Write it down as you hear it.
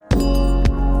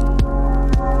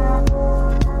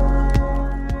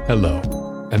Hello,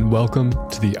 and welcome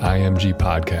to the IMG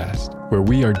podcast, where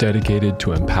we are dedicated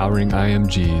to empowering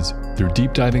IMGs through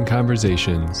deep diving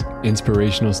conversations,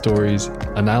 inspirational stories,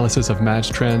 analysis of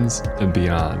match trends, and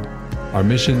beyond. Our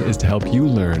mission is to help you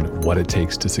learn what it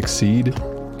takes to succeed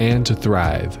and to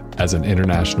thrive as an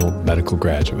international medical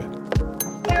graduate.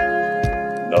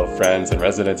 Hello, friends and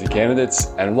residency candidates,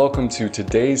 and welcome to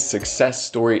today's success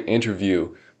story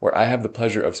interview, where I have the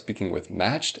pleasure of speaking with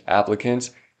matched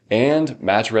applicants and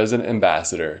match resident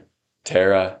ambassador,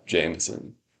 Tara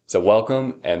Jameson. So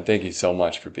welcome, and thank you so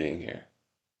much for being here.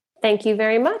 Thank you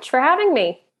very much for having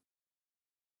me.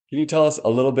 Can you tell us a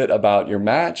little bit about your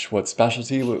match, what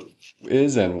specialty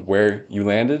is, and where you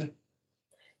landed?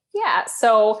 Yeah,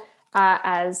 so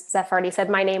as Zeph already said,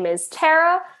 my name is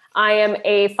Tara. I am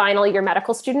a final year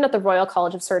medical student at the Royal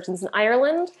College of Surgeons in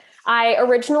Ireland. I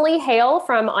originally hail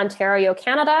from Ontario,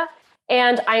 Canada,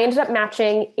 and I ended up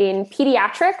matching in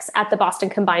pediatrics at the Boston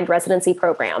Combined Residency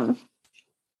Program.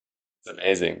 That's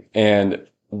amazing. And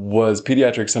was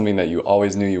pediatrics something that you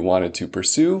always knew you wanted to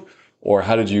pursue, or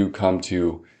how did you come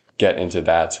to get into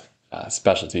that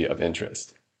specialty of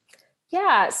interest?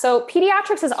 Yeah, so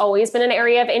pediatrics has always been an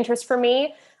area of interest for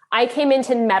me. I came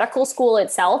into medical school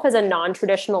itself as a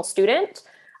non-traditional student.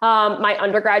 My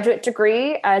undergraduate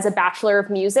degree as a Bachelor of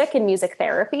Music in Music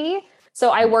Therapy.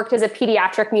 So I worked as a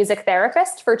pediatric music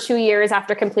therapist for 2 years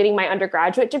after completing my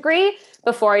undergraduate degree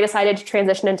before I decided to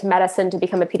transition into medicine to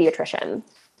become a pediatrician.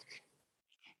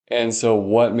 And so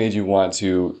what made you want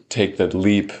to take the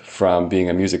leap from being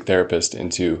a music therapist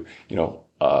into,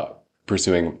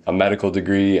 pursuing a medical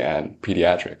degree and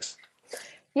pediatrics?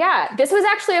 Yeah, this was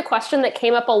actually a question that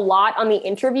came up a lot on the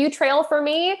interview trail for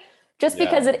me, just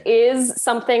because it is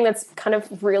something that's kind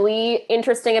of really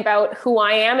interesting about who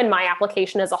I am and my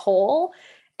application as a whole.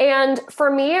 And for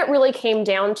me, it really came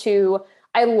down to,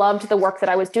 I loved the work that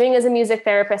I was doing as a music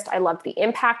therapist. I loved the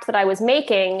impact that I was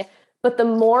making. But the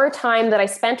more time that I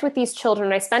spent with these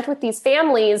children, I spent with these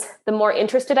families, the more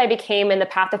interested I became in the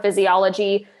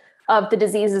pathophysiology of the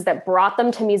diseases that brought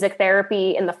them to music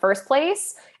therapy in the first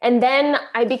place. And then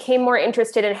I became more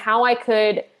interested in how I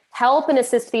could help and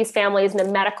assist these families in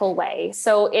a medical way.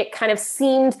 So it kind of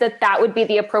seemed that that would be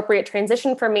the appropriate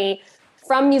transition for me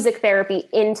from music therapy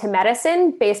into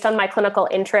medicine based on my clinical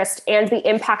interest and the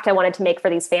impact I wanted to make for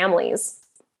these families.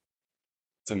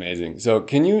 It's amazing. So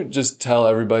can you just tell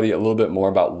everybody a little bit more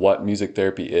about what music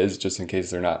therapy is, just in case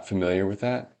they're not familiar with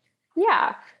that?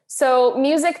 Yeah. So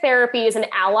music therapy is an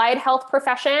allied health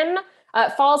profession.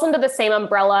 It falls under the same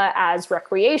umbrella as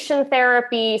recreation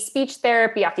therapy, speech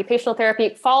therapy, occupational therapy.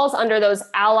 It falls under those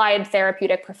allied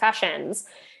therapeutic professions.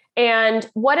 And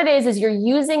what it is you're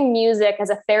using music as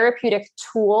a therapeutic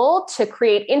tool to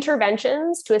create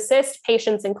interventions to assist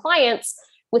patients and clients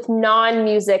with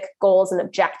non-music goals and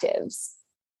objectives.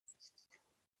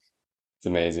 It's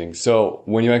amazing. So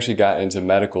when you actually got into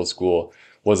medical school,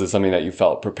 was it something that you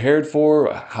felt prepared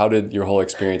for? How did your whole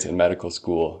experience in medical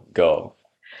school go?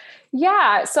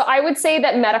 Yeah, so I would say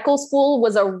that medical school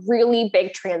was a really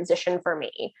big transition for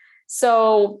me.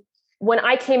 So when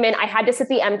I came in, I had to sit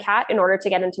the MCAT in order to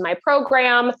get into my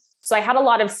program. So I had a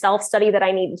lot of self-study that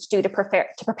I needed to do to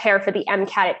prepare for the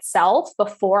MCAT itself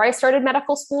before I started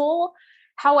medical school.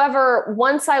 However,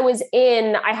 once I was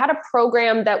in, I had a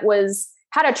program that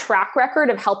had a track record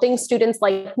of helping students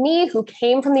like me who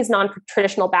came from these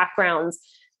non-traditional backgrounds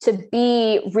to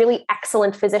be really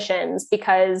excellent physicians,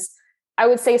 because I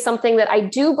would say something that I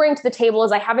do bring to the table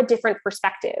is I have a different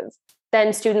perspective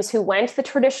than students who went the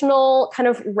traditional kind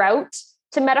of route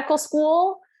to medical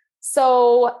school.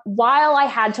 So while I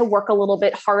had to work a little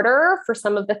bit harder for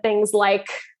some of the things like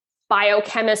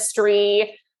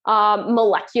biochemistry,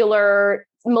 molecular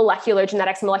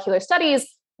genetics, molecular studies,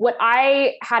 what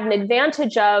I had an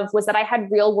advantage of was that I had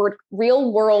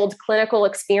real world clinical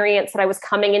experience that I was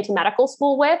coming into medical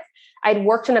school with. I'd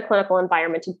worked in a clinical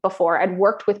environment before. I'd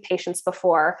worked with patients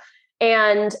before.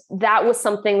 And that was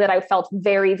something that I felt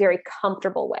very, very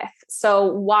comfortable with. So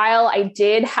while I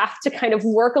did have to kind of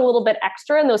work a little bit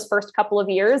extra in those first couple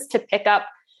of years to pick up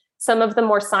some of the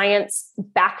more science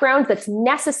background that's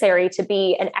necessary to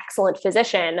be an excellent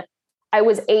physician, I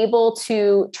was able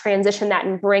to transition that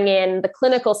and bring in the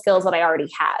clinical skills that I already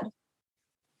had.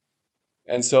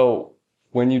 And so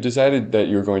when you decided that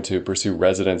you were going to pursue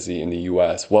residency in the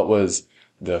US, what was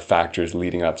the factors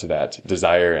leading up to that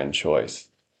desire and choice?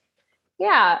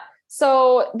 Yeah,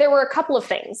 so there were a couple of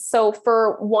things. So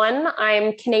for one,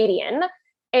 I'm Canadian.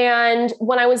 And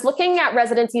when I was looking at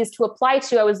residencies to apply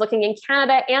to, I was looking in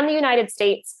Canada and the United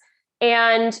States.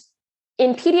 And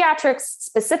in pediatrics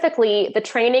specifically, the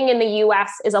training in the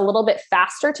US is a little bit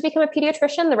faster to become a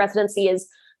pediatrician. The residency is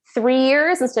 3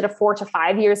 years instead of 4 to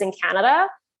 5 years in Canada.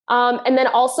 And then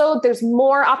also there's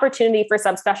more opportunity for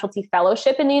subspecialty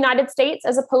fellowship in the United States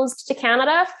as opposed to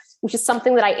Canada, which is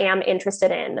something that I am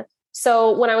interested in.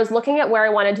 So when I was looking at where I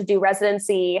wanted to do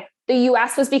residency, the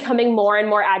US was becoming more and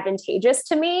more advantageous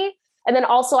to me. And then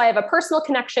also I have a personal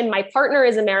connection. My partner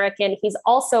is American. He's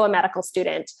also a medical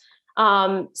student.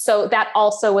 So that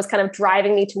also was kind of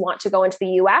driving me to want to go into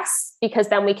the US, because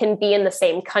then we can be in the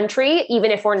same country,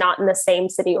 even if we're not in the same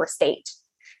city or state.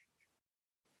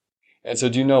 And so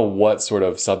do you know what sort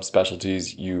of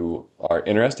subspecialties you are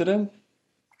interested in?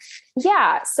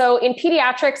 Yeah. So in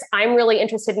pediatrics, I'm really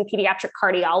interested in pediatric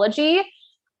cardiology.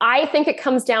 I think it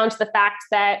comes down to the fact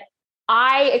that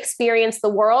I experience the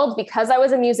world because I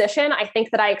was a musician. I think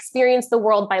that I experience the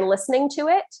world by listening to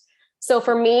it. So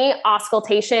for me,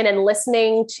 auscultation and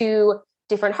listening to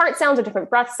different heart sounds or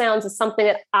different breath sounds is something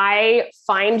that I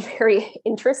find very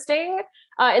interesting,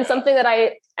 and something that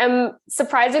I am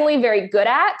surprisingly very good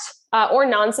at, or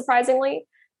non-surprisingly.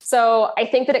 So I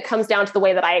think that it comes down to the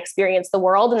way that I experience the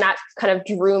world, and that kind of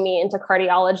drew me into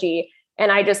cardiology.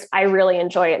 And I really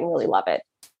enjoy it and really love it.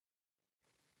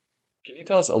 Can you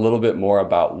tell us a little bit more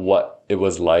about what it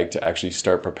was like to actually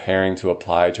start preparing to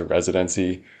apply to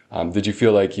residency? Did you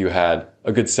feel like you had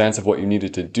a good sense of what you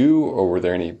needed to do, or were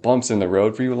there any bumps in the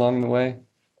road for you along the way?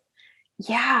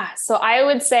 Yeah. So I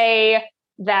would say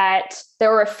that there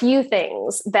were a few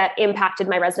things that impacted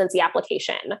my residency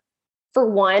application. For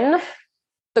one,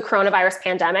 the coronavirus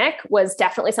pandemic was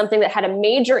definitely something that had a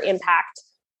major impact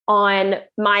on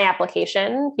my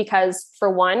application, because for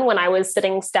one, when I was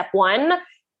sitting step one,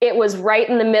 it was right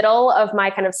in the middle of my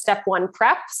kind of step one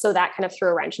prep. So that kind of threw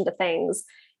a wrench into things.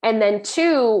 And then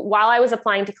two, while I was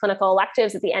applying to clinical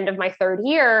electives at the end of my third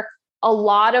year, a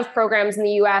lot of programs in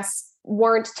the US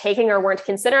weren't taking or weren't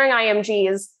considering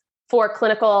IMGs for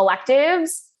clinical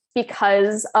electives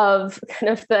because of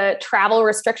kind of the travel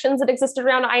restrictions that existed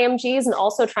around IMGs, and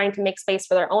also trying to make space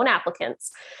for their own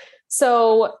applicants.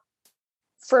 So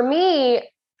for me,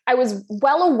 I was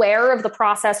well aware of the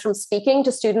process from speaking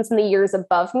to students in the years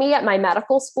above me at my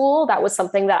medical school. That was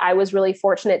something that I was really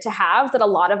fortunate to have that a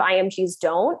lot of IMGs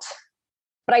don't.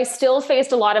 But I still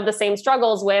faced a lot of the same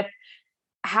struggles with,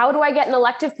 how do I get an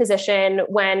elective position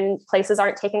when places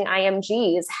aren't taking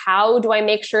IMGs? How do I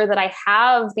make sure that I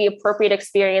have the appropriate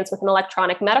experience with an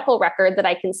electronic medical record that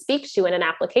I can speak to in an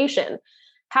application?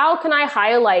 How can I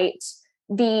highlight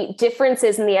the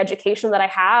differences in the education that I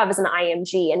have as an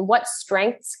IMG, and what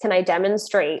strengths can I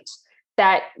demonstrate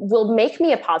that will make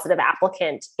me a positive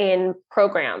applicant in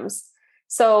programs?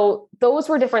 So those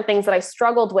were different things that I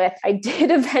struggled with. I did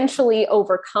eventually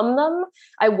overcome them.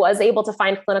 I was able to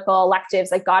find clinical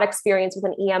electives. I got experience with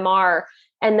an EMR,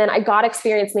 and then I got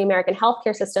experience in the American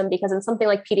healthcare system, because in something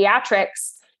like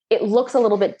pediatrics, it looks a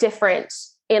little bit different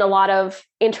in a lot of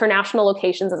international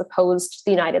locations as opposed to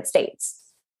the United States.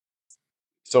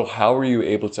 So how were you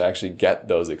able to actually get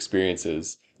those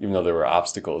experiences, even though there were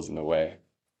obstacles in the way?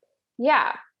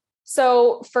 Yeah.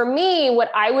 So for me, what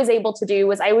I was able to do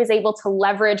was I was able to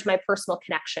leverage my personal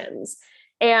connections.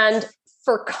 And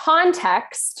for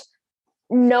context,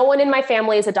 no one in my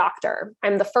family is a doctor.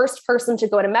 I'm the first person to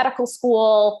go to medical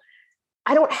school.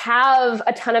 I don't have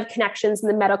a ton of connections in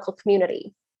the medical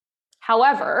community.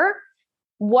 However,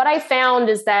 what I found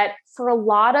is that for a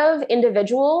lot of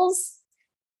individuals,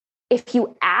 if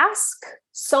you ask,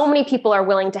 so many people are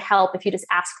willing to help if you just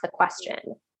ask the question.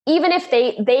 Even if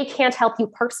they can't help you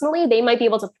personally, they might be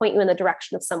able to point you in the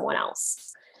direction of someone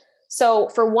else. So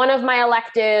for one of my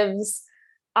electives,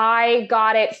 I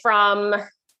got it from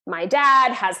my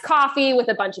dad has coffee with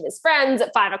a bunch of his friends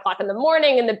at 5:00 in the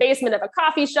morning in the basement of a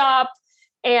coffee shop.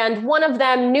 And one of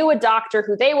them knew a doctor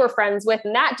who they were friends with,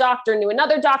 and that doctor knew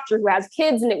another doctor who has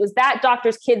kids, and it was that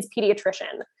doctor's kid's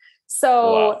pediatrician.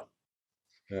 So Wow.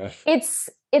 Yeah.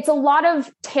 It's a lot of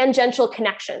tangential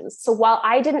connections. So while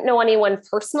I didn't know anyone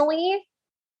personally,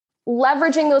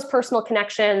 leveraging those personal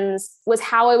connections was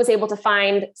how I was able to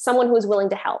find someone who was willing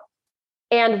to help.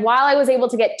 And while I was able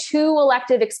to get 2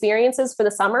 elective experiences for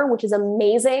the summer, which is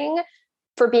amazing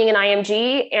for being an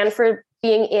IMG and for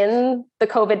being in the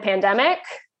COVID pandemic,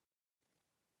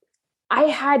 I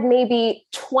had maybe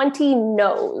 20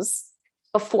 no's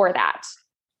before that.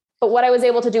 But what I was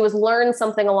able to do was learn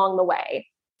something along the way.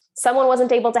 Someone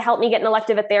wasn't able to help me get an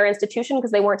elective at their institution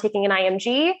because they weren't taking an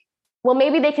IMG. Well,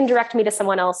 maybe they can direct me to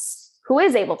someone else who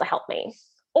is able to help me.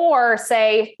 Or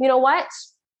say, you know what?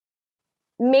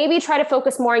 Maybe try to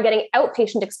focus more on getting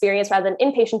outpatient experience rather than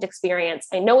inpatient experience.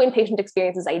 I know inpatient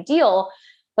experience is ideal,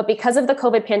 but because of the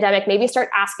COVID pandemic, maybe start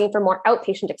asking for more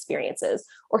outpatient experiences.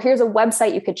 Or here's a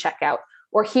website you could check out.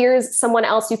 Or here's someone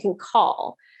else you can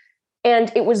call.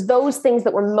 And it was those things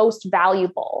that were most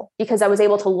valuable because I was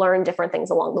able to learn different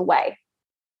things along the way.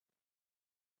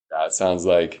 Yeah, it sounds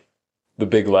like the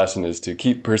big lesson is to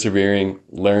keep persevering,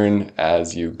 learn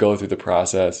as you go through the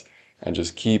process, and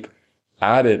just keep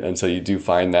at it until you do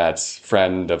find that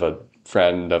friend of a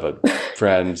friend of a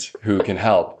friend who can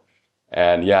help.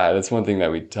 And yeah, that's one thing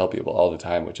that we tell people all the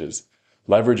time, which is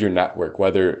leverage your network,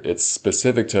 whether it's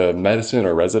specific to medicine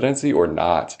or residency or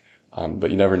not.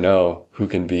 But you never know who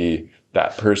can be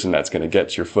that person that's going to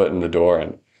get your foot in the door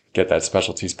and get that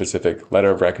specialty specific letter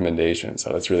of recommendation.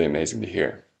 So that's really amazing to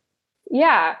hear.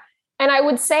 Yeah. And I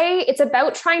would say it's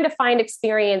about trying to find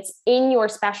experience in your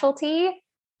specialty.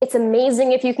 It's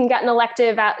amazing if you can get an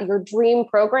elective at your dream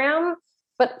program,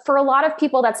 but for a lot of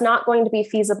people, that's not going to be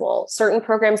feasible. Certain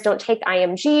programs don't take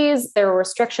IMGs. There are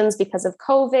restrictions because of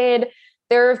COVID.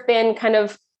 There have been kind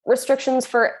of restrictions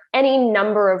for any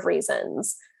number of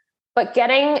reasons. But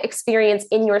getting experience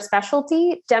in your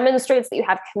specialty demonstrates that you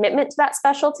have commitment to that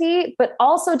specialty, but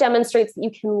also demonstrates that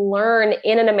you can learn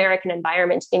in an American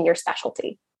environment in your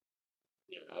specialty.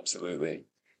 Absolutely.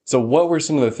 So what were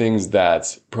some of the things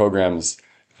that programs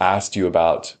asked you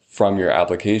about from your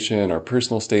application or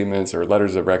personal statements or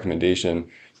letters of recommendation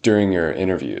during your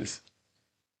interviews?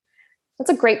 That's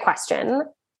a great question.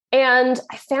 And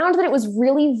I found that it was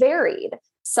really varied.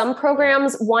 Some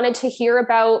programs wanted to hear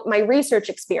about my research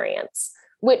experience,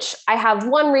 which I have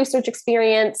one research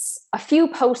experience, a few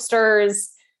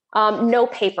posters, no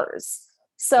papers.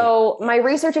 So my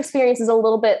research experience is a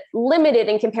little bit limited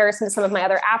in comparison to some of my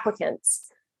other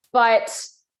applicants. But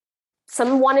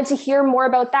some wanted to hear more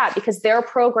about that because their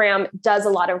program does a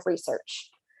lot of research.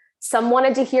 Some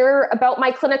wanted to hear about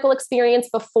my clinical experience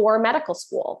before medical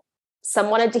school. Some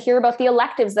wanted to hear about the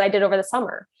electives that I did over the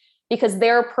summer because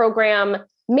their program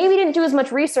maybe didn't do as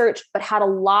much research, but had a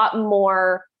lot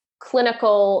more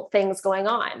clinical things going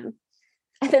on.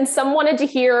 And then some wanted to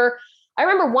hear, I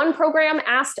remember one program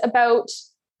asked about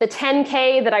the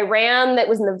 10K that I ran that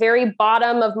was in the very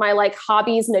bottom of my like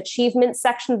hobbies and achievements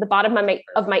section at the bottom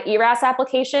of my ERAS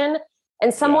application.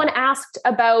 And someone asked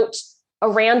about a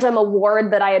random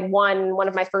award that I had won one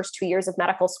of my first 2 years of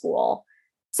medical school.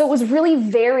 So it was really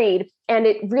varied and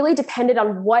it really depended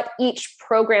on what each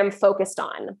program focused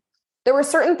on. There were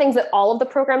certain things that all of the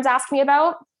programs asked me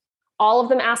about. All of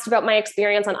them asked about my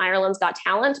experience on Ireland's Got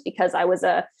Talent because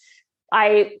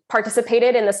I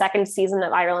participated in the second season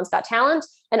of Ireland's Got Talent,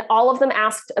 and all of them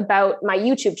asked about my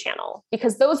YouTube channel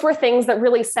because those were things that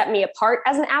really set me apart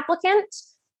as an applicant.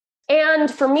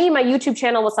 And for me, my YouTube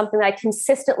channel was something that I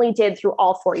consistently did through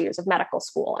all 4 years of medical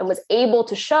school and was able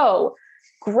to show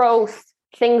growth,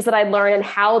 things that I learned and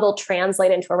how they'll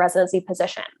translate into a residency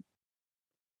position.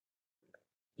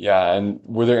 Yeah. And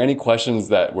were there any questions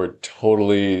that were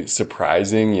totally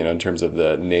surprising, in terms of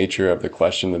the nature of the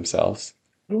question themselves?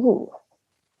 Ooh.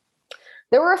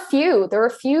 There were a few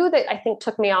that I think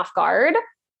took me off guard.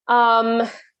 Trying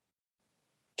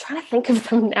to think of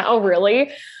them now, really.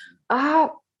 I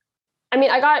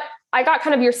got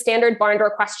kind of your standard barn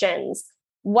door questions.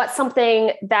 What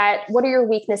are your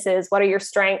weaknesses? What are your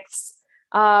strengths?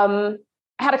 I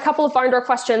had a couple of barn door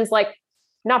questions, like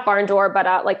not barn door,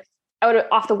 but like out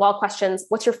off the wall questions.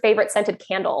 What's your favorite scented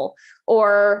candle?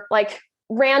 Or like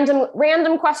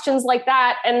random questions like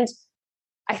that. And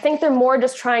I think they're more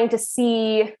just trying to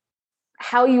see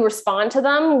how you respond to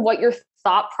them, what your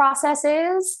thought process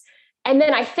is. And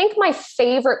then I think my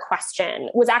favorite question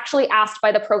was actually asked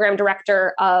by the program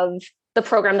director of the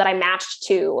program that I matched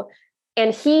to.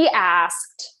 And he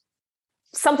asked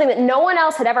something that no one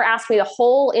else had ever asked me the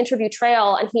whole interview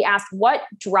trail. And he asked, what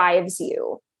drives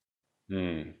you?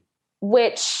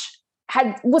 Which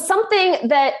was something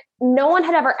that no one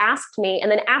had ever asked me.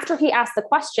 And then after he asked the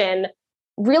question,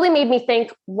 really made me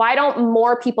think, why don't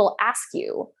more people ask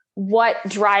you what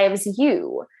drives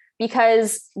you?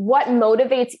 Because what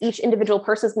motivates each individual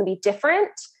person is going to be different.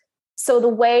 So the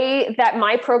way that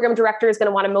my program director is going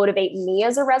to want to motivate me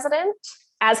as a resident,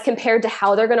 as compared to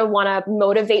how they're going to want to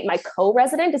motivate my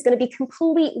co-resident, is going to be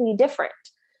completely different.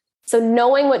 So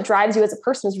knowing what drives you as a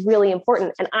person is really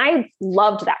important. And I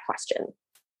loved that question.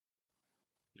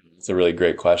 It's a really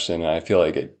great question. And I feel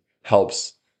like it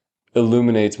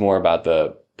illuminates more about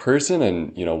the person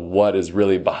and, what is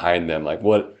really behind them. Like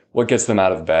what gets them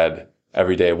out of bed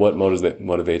every day? What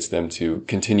motivates them to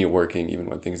continue working even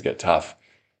when things get tough?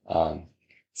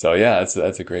 So yeah,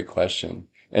 that's a great question.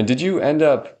 And did you end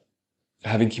up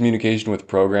having communication with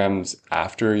programs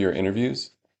after your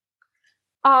interviews?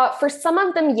 For some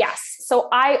of them, yes. So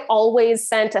I always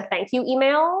sent a thank you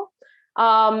email.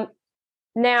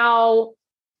 Now,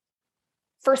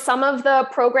 for some of the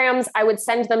programs, I would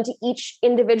send them to each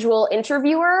individual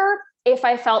interviewer. if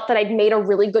I felt that I'd made a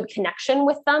really good connection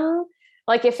with them.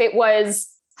 Like if it was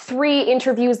 3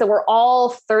 interviews that were all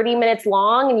 30 minutes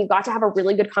long and you got to have a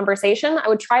really good conversation, I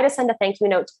would try to send a thank you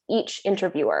note to each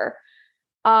interviewer.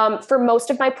 For most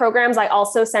of my programs, I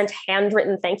also sent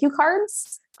handwritten thank you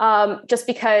cards, just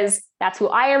because that's who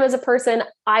I am as a person.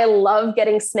 I love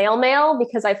getting snail mail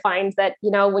because I find that,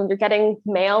 when you're getting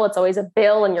mail, it's always a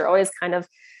bill and you're always kind of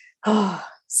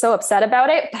so upset about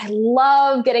it. But I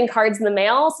love getting cards in the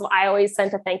mail. So I always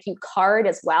sent a thank you card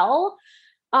as well.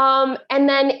 And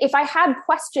then if I had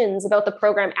questions about the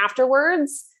program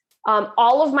afterwards,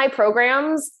 all of my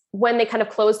programs, when they kind of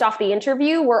closed off the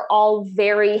interview, were all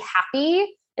very happy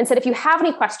and said, if you have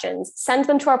any questions, send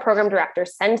them to our program director,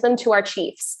 send them to our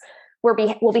chiefs. We'll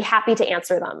be happy to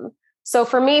answer them. So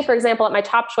for me, for example, at my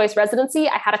top choice residency,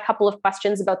 I had a couple of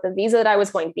questions about the visa that I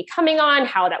was going to be coming on,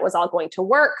 how that was all going to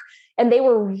work. And they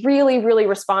were really, really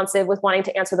responsive with wanting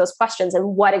to answer those questions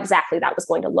and what exactly that was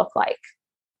going to look like.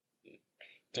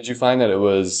 Did you find that it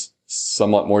was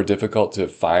somewhat more difficult to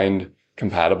find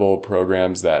compatible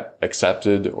programs that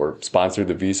accepted or sponsored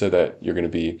the visa that you're going to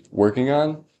be working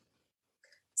on?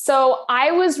 So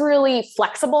I was really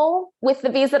flexible with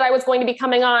the visa that I was going to be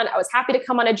coming on. I was happy to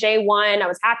come on a J1. I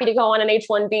was happy to go on an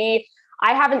H1B.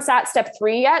 I haven't sat step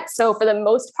 3 yet. So for the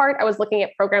most part, I was looking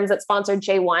at programs that sponsored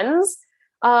J1s.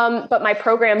 But my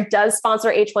program does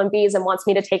sponsor H1Bs and wants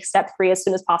me to take step 3 as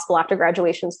soon as possible after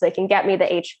graduation so they can get me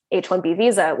the H1B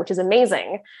visa, which is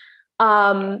amazing.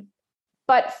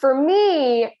 But for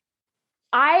me,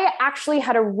 I actually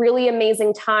had a really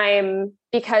amazing time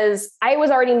because I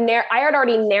had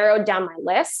already narrowed down my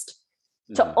list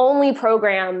to only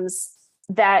programs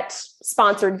that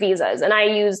sponsored visas. And I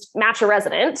used Match a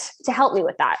Resident to help me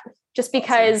with that, just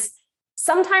because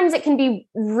sometimes it can be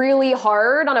really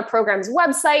hard on a program's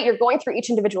website. You're going through each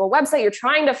individual website. You're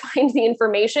trying to find the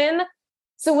information.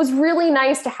 So it was really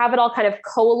nice to have it all kind of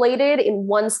collated in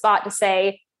one spot to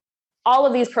say, all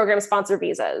of these programs sponsor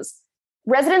visas.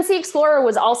 Residency Explorer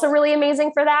was also really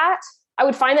amazing for that. I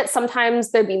would find that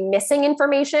sometimes there'd be missing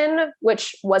information,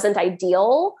 which wasn't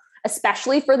ideal,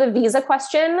 especially for the visa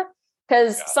question,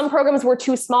 because some programs were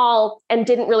too small and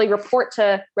didn't really report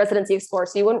to Residency Explorer.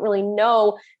 So you wouldn't really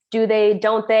know, do they,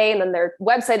 don't they? And then their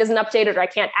website isn't updated or I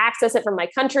can't access it from my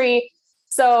country.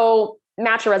 So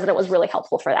Match a Resident was really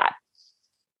helpful for that.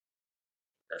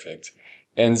 Perfect.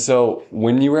 And so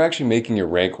when you were actually making your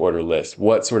rank order list,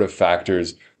 what sort of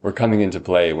factors were coming into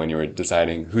play when you were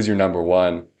deciding who's your number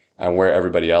one and where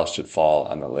everybody else should fall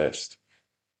on the list?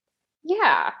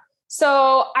 Yeah.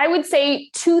 So I would say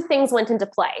 2 things went into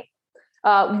play.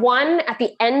 One, at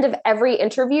the end of every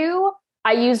interview,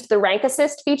 I used the rank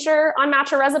assist feature on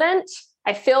Match a Resident.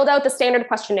 I filled out the standard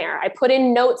questionnaire. I put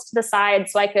in notes to the side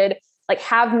so I could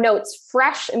have notes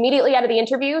fresh immediately out of the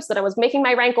interview so that I was making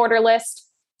my rank order list.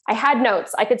 I had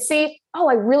notes. I could see,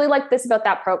 I really like this about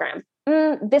that program.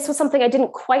 This was something I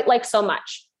didn't quite like so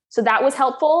much. So that was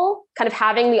helpful, kind of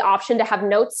having the option to have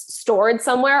notes stored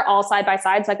somewhere all side by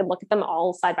side so I could look at them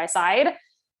all side by side.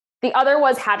 The other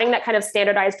was having that kind of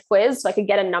standardized quiz so I could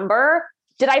get a number.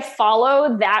 Did I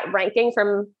follow that ranking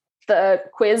from the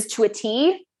quiz to a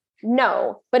T?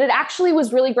 No, but it actually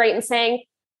was really great in saying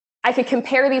I could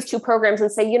compare these 2 programs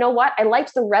and say, you know what? I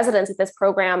liked the residents at this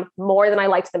program more than I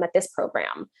liked them at this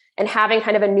program. And having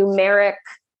kind of a numeric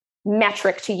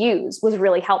metric to use was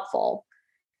really helpful.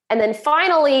 And then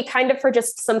finally, kind of for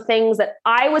just some things that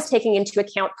I was taking into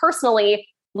account personally,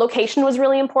 location was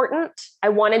really important. I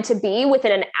wanted to be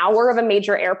within an hour of a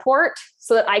major airport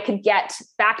so that I could get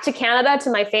back to Canada to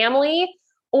my family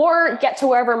or get to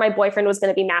wherever my boyfriend was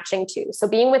going to be matching to. So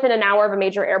being within an hour of a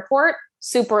major airport,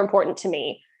 super important to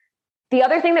me. The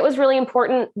other thing that was really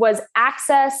important was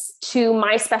access to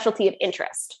my specialty of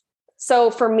interest.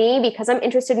 So for me, because I'm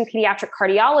interested in pediatric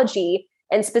cardiology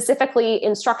and specifically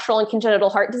in structural and congenital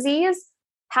heart disease,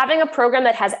 having a program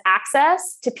that has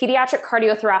access to pediatric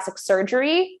cardiothoracic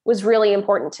surgery was really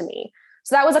important to me.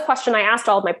 So that was a question I asked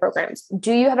all of my programs.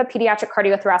 Do you have a pediatric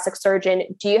cardiothoracic surgeon?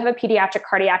 Do you have a pediatric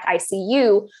cardiac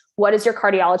ICU? What does your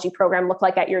cardiology program look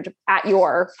like at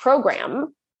your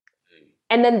program?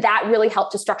 And then that really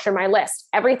helped to structure my list.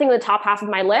 Everything in the top half of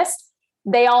my list,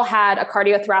 they all had a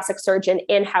cardiothoracic surgeon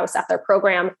in-house at their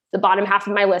program. The bottom half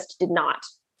of my list did not.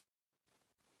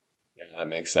 Yeah, that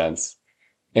makes sense.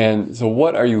 And so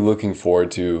what are you looking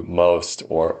forward to most,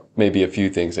 or maybe a few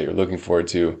things that you're looking forward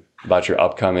to about your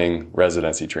upcoming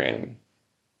residency training?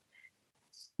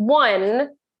 One,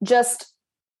 just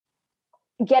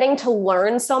getting to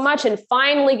learn so much and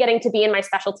finally getting to be in my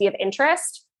specialty of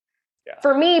interest. Yeah.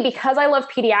 For me, because I love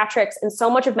pediatrics and so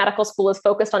much of medical school is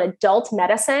focused on adult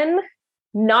medicine,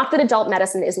 not that adult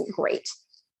medicine isn't great.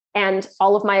 And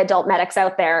all of my adult medics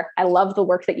out there, I love the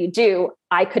work that you do.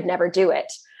 I could never do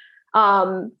it.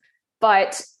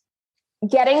 But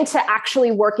getting to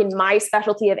actually work in my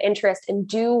specialty of interest and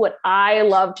do what I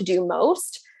love to do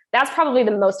most, that's probably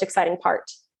the most exciting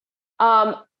part.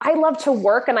 I love to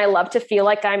work and I love to feel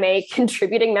like I'm a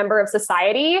contributing member of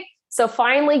society. So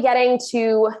finally getting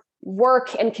to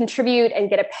work and contribute and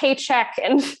get a paycheck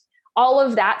and all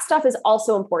of that stuff is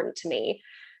also important to me.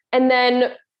 And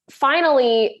then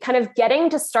finally kind of getting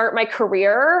to start my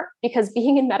career, because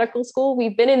being in medical school,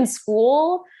 we've been in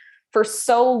school for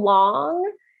so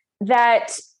long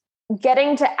that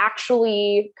getting to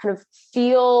actually kind of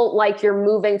feel like you're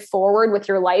moving forward with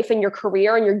your life and your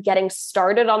career and you're getting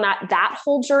started on that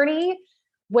whole journey,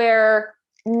 where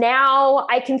now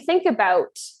I can think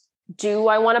about, do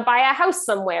I want to buy a house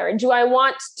somewhere? And do I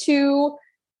want to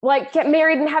get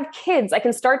married and have kids? I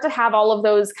can start to have all of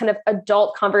those kind of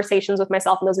adult conversations with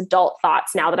myself and those adult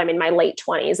thoughts now that I'm in my late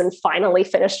 20s and finally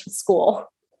finished with school.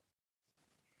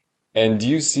 And do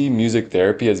you see music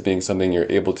therapy as being something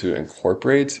you're able to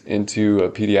incorporate into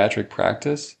a pediatric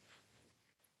practice?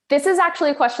 This is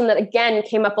actually a question that, again,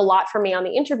 came up a lot for me on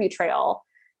the interview trail.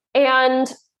 And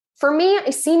for me, I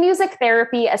see music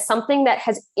therapy as something that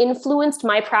has influenced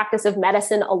my practice of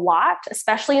medicine a lot,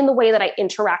 especially in the way that I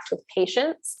interact with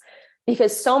patients,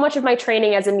 because so much of my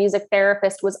training as a music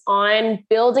therapist was on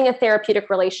building a therapeutic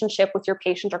relationship with your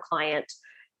patient or client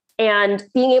and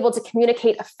being able to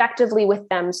communicate effectively with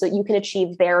them so that you can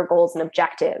achieve their goals and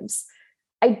objectives.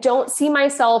 I don't see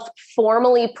myself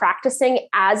formally practicing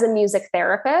as a music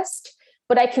therapist,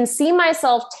 but I can see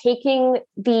myself taking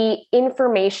the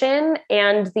information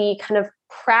and the kind of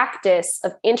practice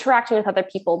of interacting with other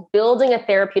people, building a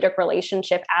therapeutic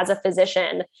relationship as a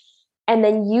physician, and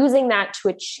then using that to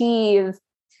achieve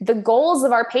the goals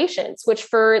of our patients, which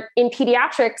in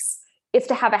pediatrics, is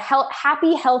to have a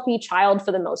happy, healthy child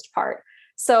for the most part.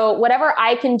 So whatever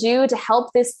I can do to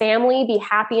help this family be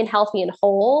happy and healthy and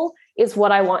whole is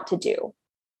what I want to do.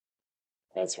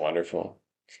 That's wonderful.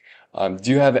 Do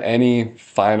you have any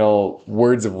final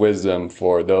words of wisdom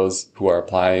for those who are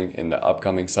applying in the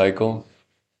upcoming cycle?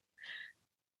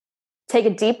 Take a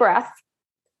deep breath.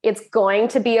 It's going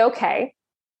to be okay.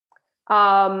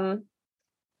 Try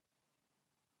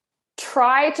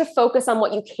to focus on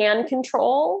what you can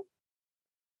control.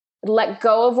 Let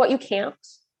go of what you can't.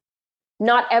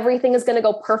 Not everything is going to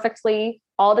go perfectly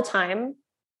all the time.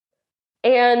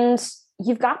 And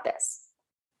you've got this.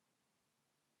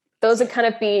 Those would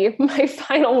kind of be my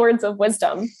final words of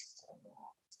wisdom.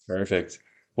 Perfect.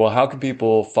 Well, how can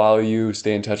people follow you,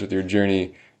 stay in touch with your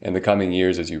journey in the coming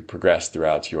years as you progress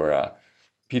throughout your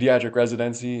pediatric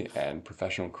residency and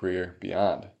professional career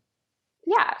beyond?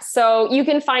 Yeah, so you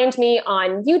can find me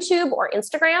on YouTube or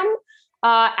Instagram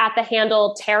at the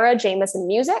handle Tara Jameson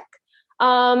Music.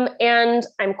 And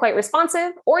I'm quite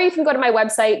responsive, or you can go to my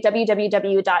website,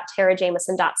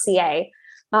 www.tarajameson.ca.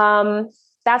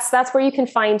 That's where you can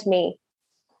find me.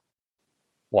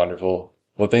 Wonderful.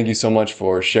 Well, thank you so much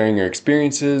for sharing your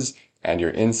experiences and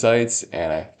your insights.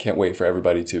 And I can't wait for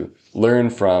everybody to learn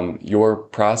from your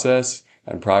process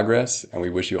and progress. And we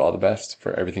wish you all the best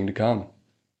for everything to come.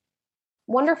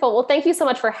 Wonderful. Well, thank you so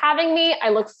much for having me. I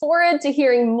look forward to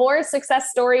hearing more success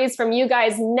stories from you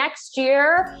guys next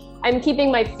year. I'm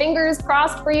keeping my fingers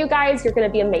crossed for you guys. You're going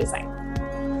to be amazing.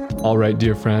 All right,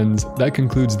 dear friends, that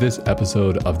concludes this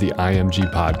episode of the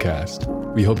IMG podcast.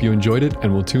 We hope you enjoyed it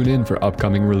and will tune in for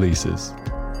upcoming releases.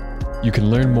 You can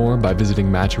learn more by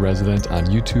visiting Match a Resident on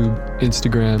YouTube,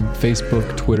 Instagram,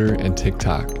 Facebook, Twitter, and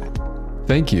TikTok.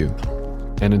 Thank you.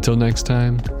 And until next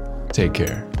time, take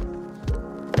care.